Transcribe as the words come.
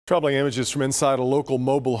Troubling images from inside a local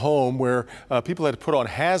mobile home where people had to put on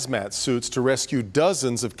hazmat suits to rescue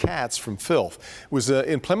dozens of cats from filth. It was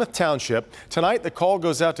in Plymouth Township. Tonight, the call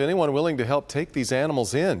goes out to anyone willing to help take these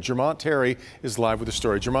animals in. Jermont Terry is live with the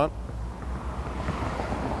story. Jermont?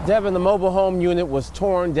 Devin, the mobile home unit was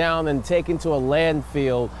torn down and taken to a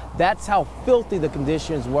landfill. That's how filthy the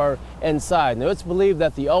conditions were inside. Now, it's believed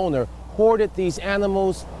that the owner hoarded these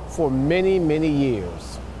animals for many, many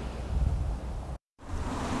years.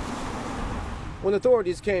 When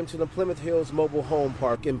authorities came to the Plymouth Hills mobile home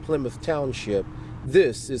park in Plymouth Township,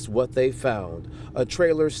 this is what they found. A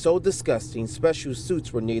trailer so disgusting, special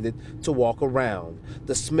suits were needed to walk around.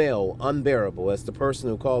 The smell unbearable as the person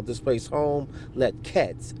who called this place home let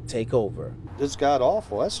cats take over. It's god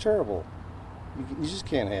awful. That's terrible. You just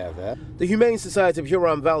can't have that. The Humane Society of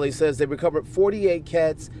Huron Valley says they recovered 48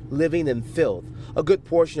 cats living in filth. A good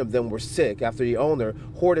portion of them were sick after the owner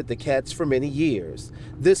hoarded the cats for many years.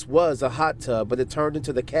 This was a hot tub, but it turned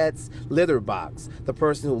into the cat's litter box. The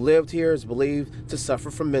person who lived here is believed to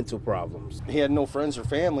suffer from mental problems. He had no friends or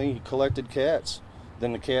family. He collected cats.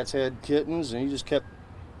 Then the cats had kittens, and he just kept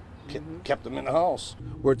them in the house.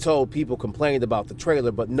 We're told people complained about the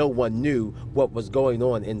trailer, but no one knew what was going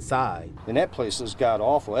on inside. And that place is god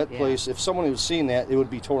awful. That place, if someone had seen that, it would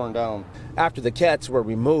be torn down. After the cats were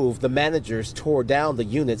removed, the managers tore down the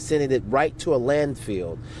unit, sending it right to a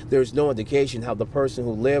landfill. There's no indication how the person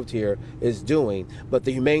who lived here is doing, but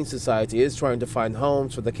the Humane Society is trying to find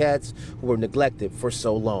homes for the cats who were neglected for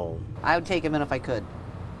so long. I would take them in if I could,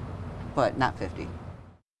 but not 50.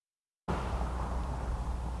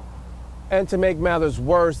 And to make matters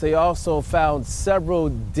worse, they also found several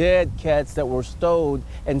dead cats that were stowed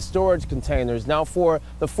in storage containers. Now, for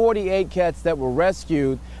the 48 cats that were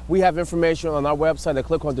rescued, we have information on our website at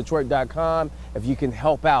clickondetroit.com if you can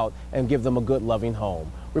help out and give them a good, loving home.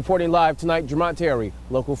 Reporting live tonight, Jermont Terry,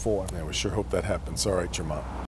 Local 4. Yeah, we sure hope that happens. All right, Jermont.